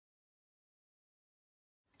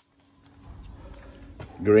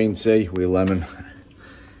green tea with lemon.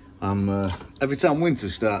 Every time winter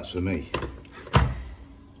starts for me,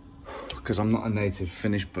 because I'm not a native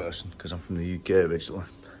Finnish person, because I'm from the UK originally,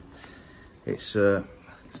 it's a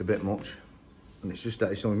bit much. And it's just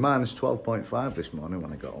that it's only minus 12.5 this morning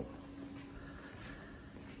when I got up.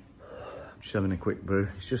 I'm just having a quick brew.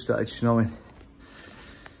 It's just started snowing.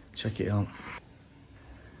 Check it out.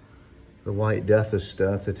 The White Death has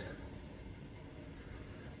started.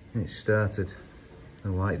 It's started.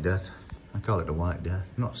 The White Death. I call it the White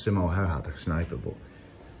Death. Not Simo Herhad, a sniper, but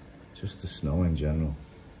just the snow in general.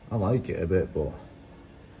 I like it a bit, but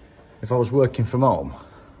if I was working from home,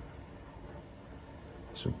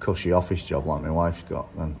 some cushy office job like my wife's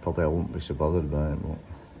got, then probably I wouldn't be so bothered about it, but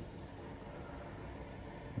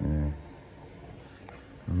yeah,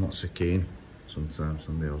 I'm not so keen sometimes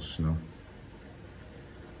on the old snow.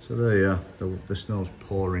 So there you are, the snow's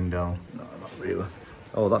pouring down. No, not really.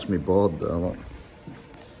 Oh, that's me board there, look.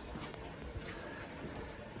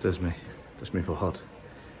 There's me board.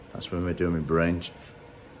 That's when we're doing my brain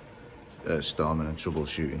storming and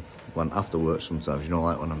troubleshooting. When after work sometimes, you know,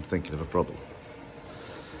 like when I'm thinking of a problem.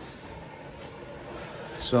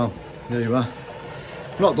 So, there you are.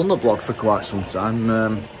 I've not done the blog for quite some time.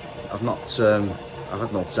 I've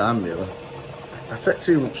had no time really. I take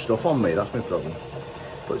too much stuff on me, that's my problem.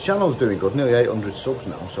 But the channel's doing good, nearly 800 subs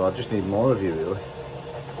now, so I just need more of you really.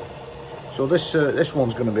 So this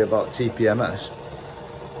one's going to be about TPMS,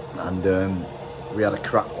 and we had a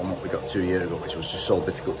crap one that we got 2 years ago, which was just so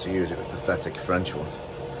difficult to use. It was pathetic, French one.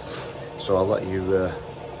 So I'll let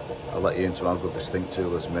you into how good this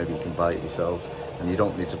Thinktool is. Maybe you can buy it yourselves, and you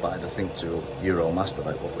don't need to buy the Thinktool Euro Master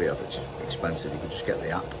like what we have, which is expensive. You can just get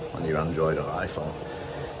the app on your Android or iPhone,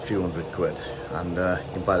 a few £100, and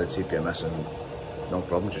you can buy the TPMS and no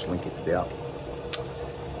problem, just link it to the app.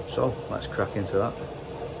 So let's crack into that.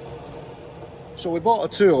 So we bought a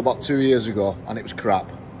tool about 2 years ago and it was crap.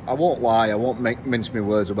 I won't lie, I won't mince my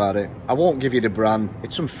words about it. I won't give you the brand,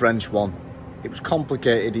 it's some French one. It was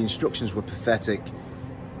complicated, the instructions were pathetic.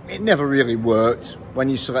 It never really worked. When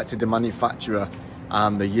you selected the manufacturer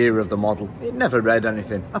and the year of the model, it never read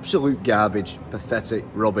anything. Absolute garbage, pathetic,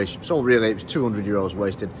 rubbish. So really it was 200 euros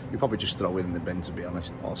wasted. We probably just throw it in the bin, to be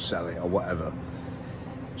honest, or sell it or whatever.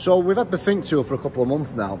 So we've had the Thinktool for a couple of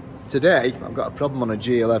months now. Today, I've got a problem on a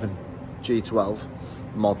G11, G12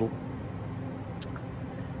 model.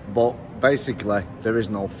 But basically, there is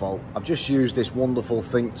no fault. I've just used this wonderful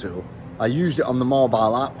Thinktool. I used it on the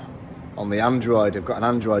mobile app, on the Android. I've got an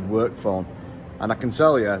Android work phone. And I can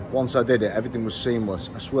tell you, once I did it, everything was seamless.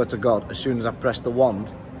 I swear to God, as soon as I pressed the wand,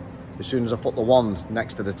 as soon as I put the wand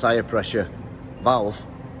next to the tyre pressure valve,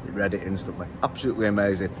 it read it instantly. Absolutely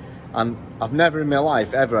amazing. And I've never in my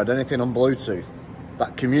life ever had anything on Bluetooth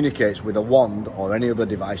that communicates with a wand or any other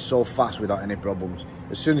device so fast without any problems.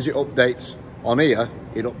 As soon as it updates on here,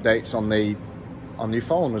 it updates on your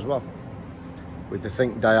phone as well, with the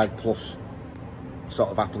Think Diag Plus sort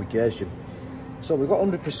of application. So we've got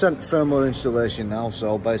 100% firmware installation now,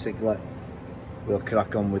 so basically we'll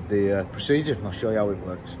crack on with the procedure. I'll show you how it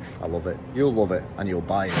works. I love it. You'll love it and you'll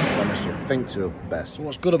buy it, I promise you. Thinktool, best. So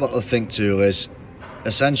what's good about the Thinktool is,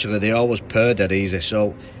 essentially they always pair dead easy.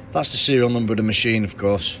 So that's the serial number of the machine, of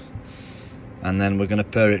course, and then we're going to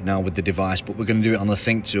pair it now with the device, but we're going to do it on the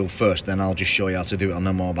Thinktool first, then I'll just show you how to do it on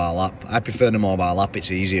the mobile app. I prefer the mobile app, it's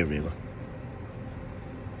easier really.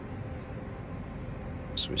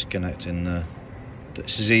 So it's connecting,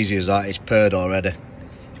 it's as easy as that, it's paired already.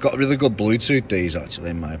 It's got a really good Bluetooth, these actually,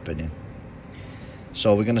 in my opinion.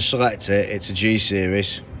 So we're going to select it, it's a G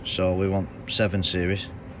series, so we want 7 series.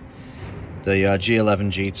 The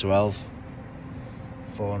G11, G12,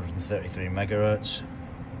 433 megahertz,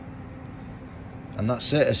 and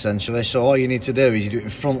that's it essentially. So all you need to do is you do it in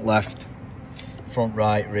front left, front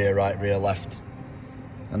right, rear left,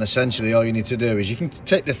 and essentially all you need to do is you can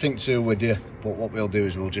take the Thinktool with you, but what we'll do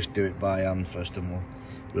is we'll just do it by hand first, and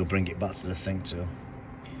we'll bring it back to the Thinktool.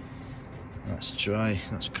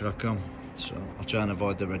 Let's crack on. So I'll try and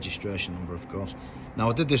avoid the registration number, of course. Now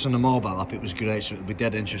I did this on the mobile app, it was great, so it'll be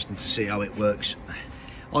dead interesting to see how it works.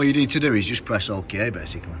 All you need to do is just press OK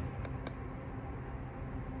basically.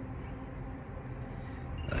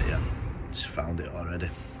 There you go, just found it already.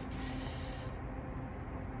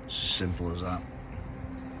 It's as simple as that.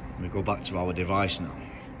 When we go back to our device now,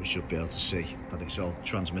 we should be able to see that it's all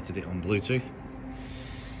transmitted it on Bluetooth.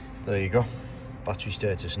 There you go, battery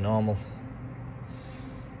status normal.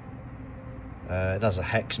 It has a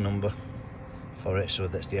hex number for it, so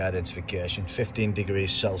that's the identification. 15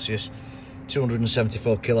 degrees Celsius,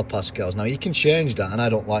 274 kilopascals. Now you can change that, and I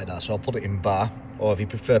don't like that, so I'll put it in bar, or if you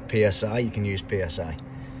prefer PSI, you can use PSI.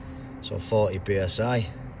 So 40 psi,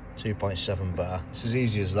 2.7 bar. It's as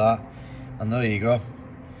easy as that. And there you go.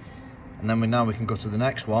 And then now we can go to the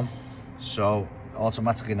next one. So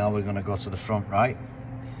automatically now we're going to go to the front right.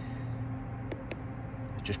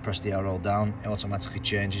 Just press the arrow down, it automatically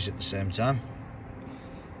changes at the same time.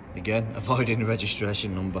 Again, avoiding the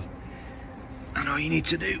registration number. And all you need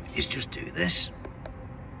to do is just do this.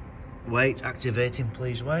 Wait, activating,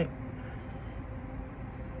 please wait.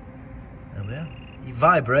 There we are. It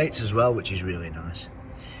vibrates as well, which is really nice.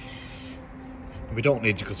 We don't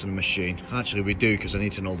need to go to the machine. Actually we do, because I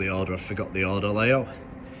need to know the order. I forgot the order layout.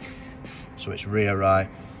 So it's rear right.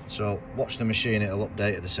 So watch the machine, it'll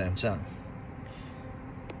update at the same time.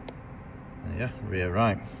 Yeah, rear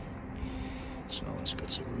right. So let's go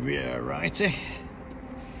to rear righty.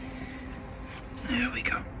 There we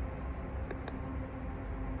go.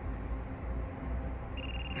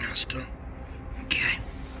 That's done. Okay.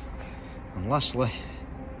 And lastly,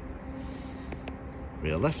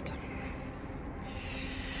 rear left.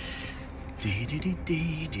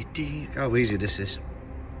 How easy this is.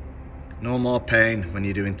 No more pain when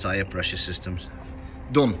you're doing tyre pressure systems.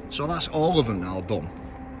 Done. So that's all of them now done.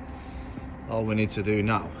 All we need to do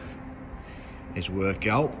now is work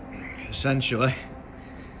out. Essentially,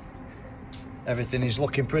 everything is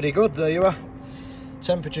looking pretty good. There you are.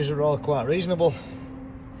 Temperatures are all quite reasonable.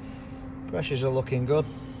 Pressures are looking good.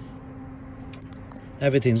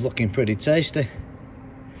 Everything's looking pretty tasty.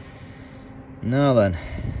 Now then.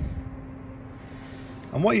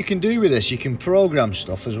 And what you can do with this, you can program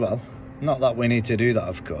stuff as well. Not that we need to do that,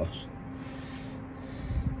 of course.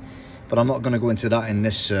 But I'm not going to go into that in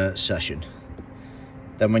this session.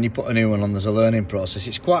 Then when you put a new one on, there's a learning process.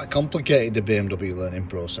 It's quite complicated, the BMW learning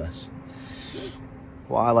process.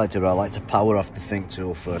 What I like to power off the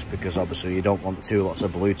Thinktool first, because obviously you don't want lots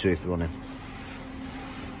of Bluetooth running.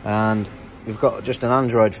 And we've got just an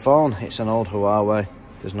Android phone. It's an old Huawei.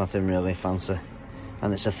 There's nothing really fancy.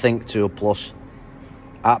 And it's a Thinktool Plus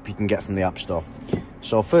app you can get from the App Store.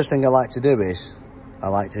 So first thing I like to do is, I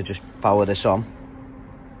like to just power this on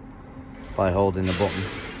by holding the button.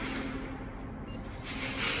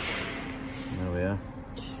 There we are.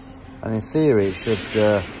 And in theory it should,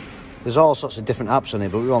 there's all sorts of different apps on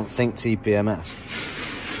it, but we want Thinktool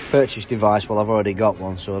Tpms. Purchase device, well I've already got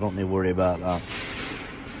one, so I don't need to worry about that.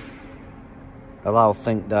 Allow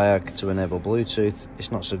ThinkDiag to enable Bluetooth.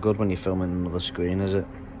 It's not so good when you're filming another screen, is it?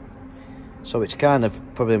 So it's kind of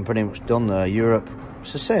probably pretty much done there. Europe,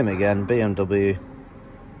 it's the same again, BMW.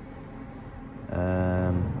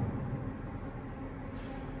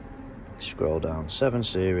 Scroll down, 7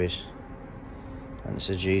 series. And it's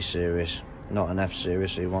a G series, not an F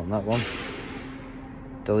series, so you want that one.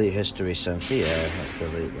 Delete history sensor, yeah, let's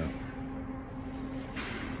delete that.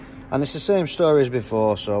 And it's the same story as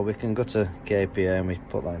before, so we can go to KPA and we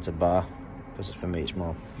put that into bar, because for me it's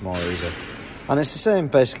more easy. And it's the same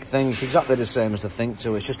basic thing, it's exactly the same as the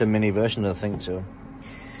Thinktool, it's just a mini version of the Thinktool.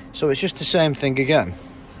 So it's just the same thing again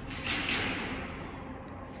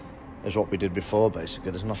as what we did before,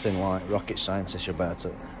 basically. There's nothing like rocket science-ish about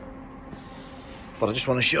it. But I just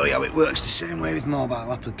want to show you how it works the same way with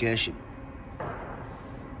mobile application.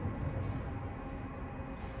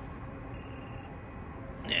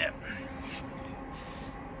 Yeah.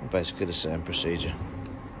 Basically the same procedure.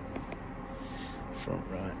 Front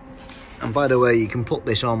right. And by the way, you can put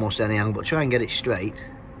this almost any angle, but try and get it straight.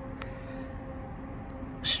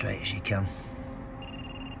 As straight as you can.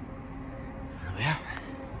 There we are.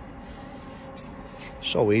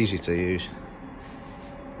 So easy to use.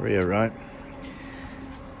 Rear right.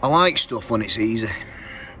 I like stuff when it's easy.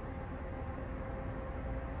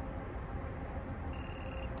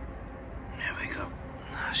 There we go.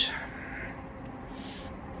 Nice.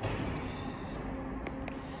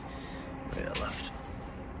 Rear left.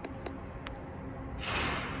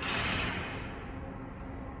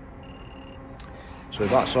 So if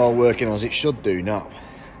that's all working as it should do now,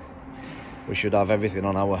 we should have everything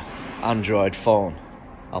on our Android phone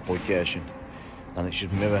application, and it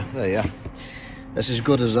should mirror. There you are. It's as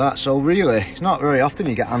good as that. So really, it's not very often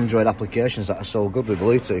you get Android applications that are so good with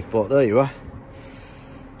Bluetooth, but there you are.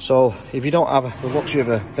 So if you don't have the luxury of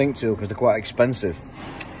a Thinktool, because they're quite expensive,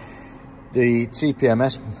 the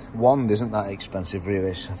TPMS wand isn't that expensive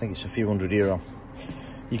really. I think it's a few €100.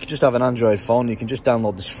 You can just have an Android phone, you can just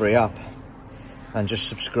download this free app and just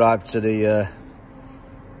subscribe to the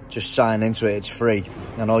just sign into it. It's free,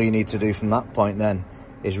 and all you need to do from that point then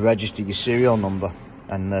is register your serial number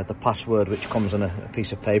and the password, which comes on a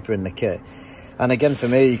piece of paper in the kit. And again, for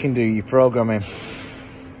me, you can do your programming,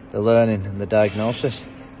 the learning and the diagnosis,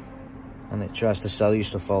 and it tries to sell you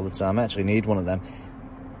stuff all the time. I actually need one of them.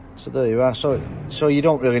 So there you are. So you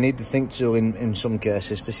don't really need the Thinktool in some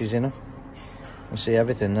cases. This is enough. You see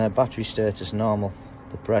everything there. Battery status normal,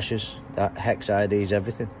 the pressures, that hex IDs,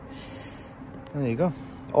 everything. There you go.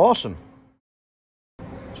 Awesome.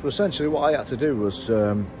 So essentially what I had to do was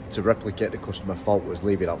to replicate the customer fault was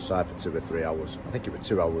leave it outside for 2 or 3 hours. I think it was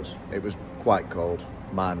 2 hours. It was quite cold,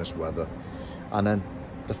 minus weather, and then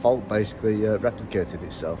the fault basically replicated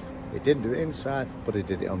itself. It didn't do it inside, but it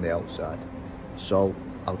did it on the outside. So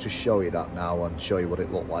I'll just show you that now and show you what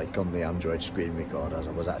it looked like on the Android screen recorder as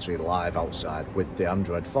I was actually live outside with the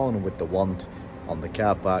Android phone and with the wand on the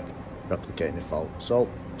car park replicating the fault. So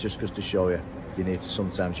just goes to show you, you need to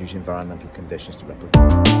sometimes use environmental conditions to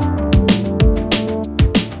replicate.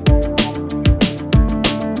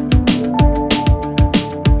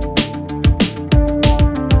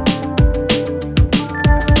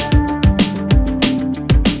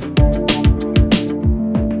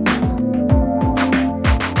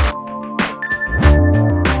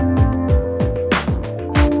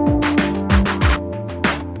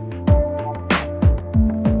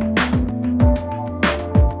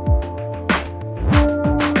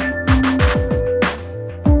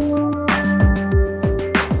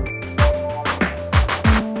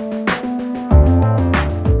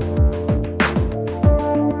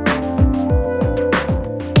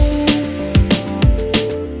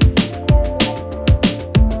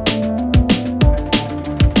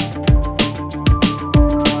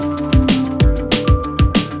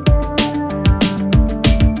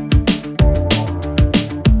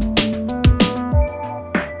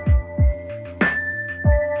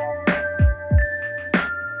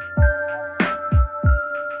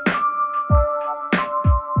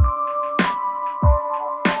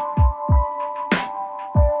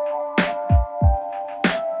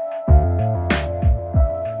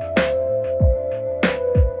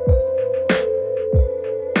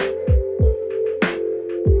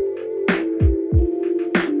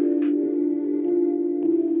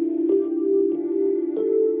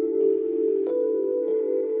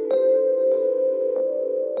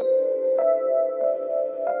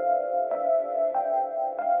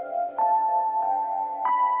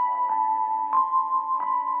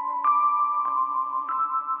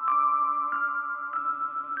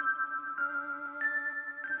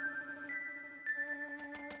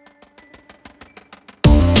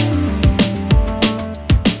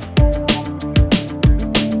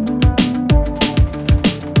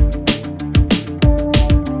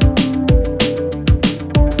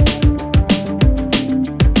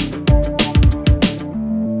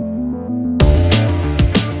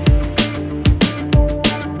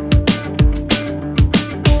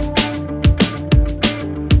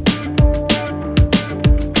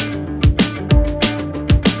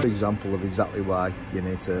 Example of exactly why you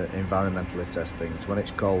need to environmentally test things. When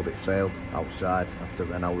it's cold, it failed outside. After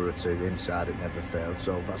an hour or two inside, it never failed.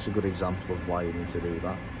 So that's a good example of why you need to do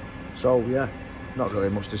that. So yeah, not really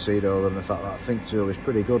much to see though, other than the fact that Thinktool is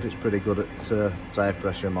pretty good. It's pretty good at tyre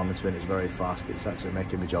pressure monitoring. It's very fast. It's actually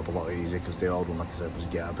making my job a lot easier because the old one, like I said, was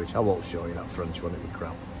garbage. I won't show you that French one, it was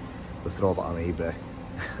crap. We'll throw that on eBay.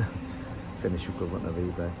 Finnish equivalent of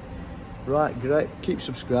eBay. Right, great. Keep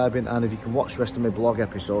subscribing, and if you can watch the rest of my blog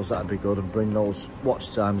episodes, that'd be good, and bring those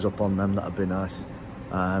watch times up on them, that'd be nice.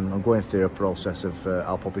 I'm going through a process of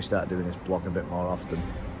I'll probably start doing this blog a bit more often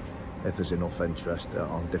if there's enough interest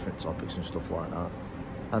on different topics and stuff like that.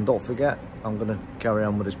 And don't forget, I'm going to carry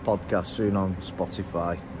on with this podcast soon on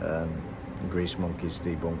Spotify, Grease Monkeys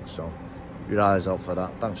Debunked, so keep your eyes out for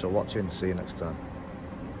that. Thanks for watching, see you next time.